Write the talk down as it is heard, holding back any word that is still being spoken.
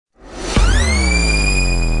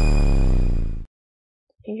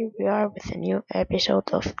here we are with a new episode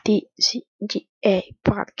of the CGA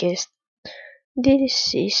podcast.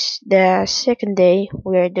 This is the second day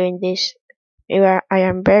we are doing this. I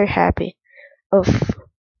am very happy of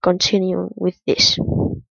continuing with this.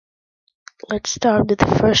 Let's start with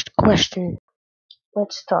the first question.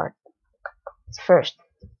 Let's start first.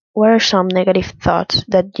 What are some negative thoughts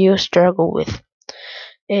that you struggle with?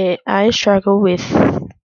 I struggle with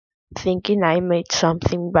thinking I made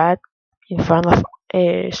something bad in front of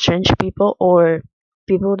strange people or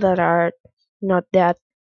people that are not that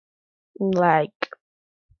like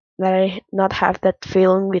that I not have that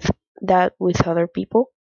feeling with other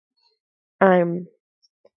people. Um,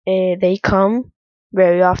 they come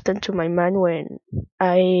very often to my mind when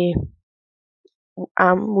I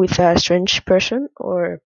am with a strange person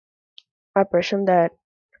or a person that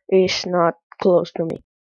is not close to me.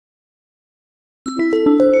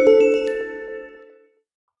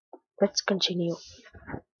 Let's continue.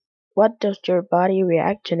 What does your body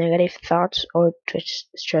react to negative thoughts or to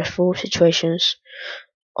stressful situations?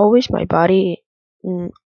 Always my body mm,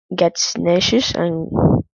 gets nauseous and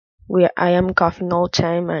I am coughing all the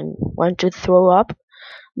time and want to throw up.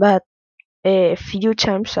 But a few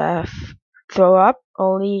times I've throw up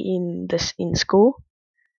only in school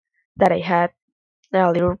that I had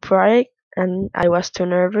a little project and I was too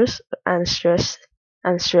nervous and stressed.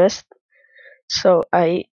 So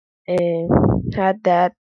I had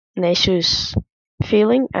that nauseous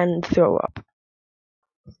feeling and throw up.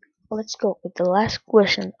 Let's go with the last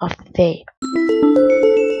question of the day.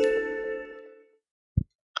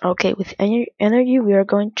 Okay, with energy, we are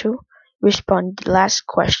going to respond to the last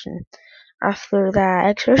question. After the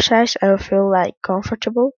exercise, I feel like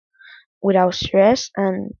comfortable, without stress,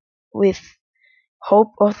 and with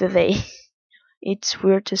hope of the day. It's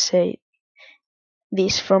weird to say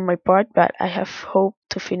this from my part, but I have hope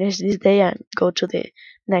to finish this day and go to the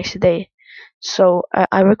next day. So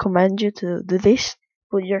I recommend you to do this.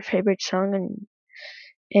 Put your favorite song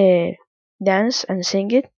and dance and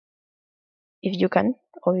sing it if you can,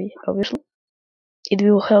 obviously. It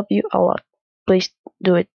will help you a lot. Please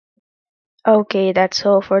do it. Okay, that's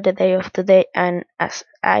all for the day of today. And as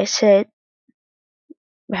I said,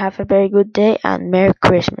 have a very good day and Merry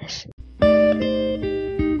Christmas.